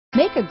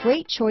Make a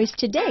great choice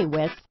today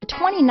with the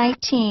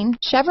 2019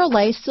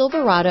 Chevrolet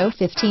Silverado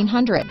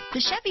 1500.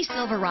 The Chevy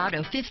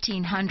Silverado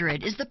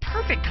 1500 is the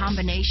perfect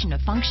combination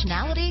of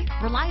functionality,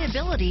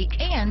 reliability,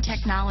 and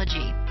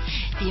technology.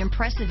 The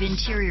impressive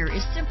interior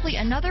is simply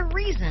another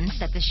reason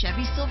that the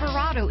Chevy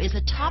Silverado is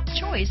a top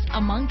choice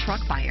among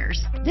truck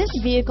buyers. This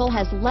vehicle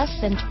has less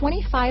than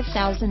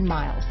 25,000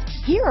 miles.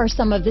 Here are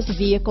some of this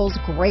vehicle's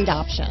great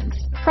options: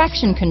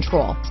 traction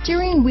control,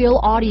 steering wheel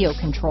audio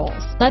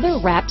controls,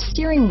 leather-wrapped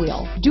steering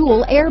wheel,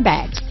 dual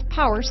airbags,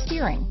 power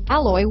steering,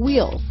 alloy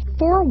wheels,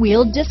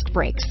 four-wheel disc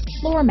brakes,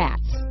 floor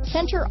mats,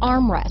 center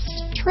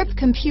armrest, trip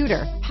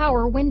computer,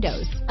 power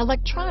windows,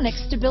 electronic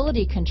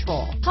stability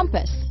control,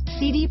 compass,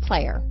 CD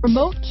player,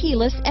 remote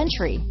keyless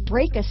entry,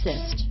 brake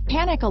assist,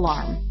 panic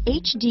alarm,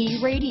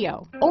 HD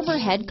radio,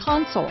 overhead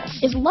console.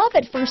 Is love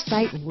at first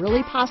sight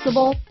really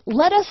possible?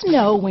 Let us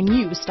know when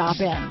you stop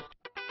in.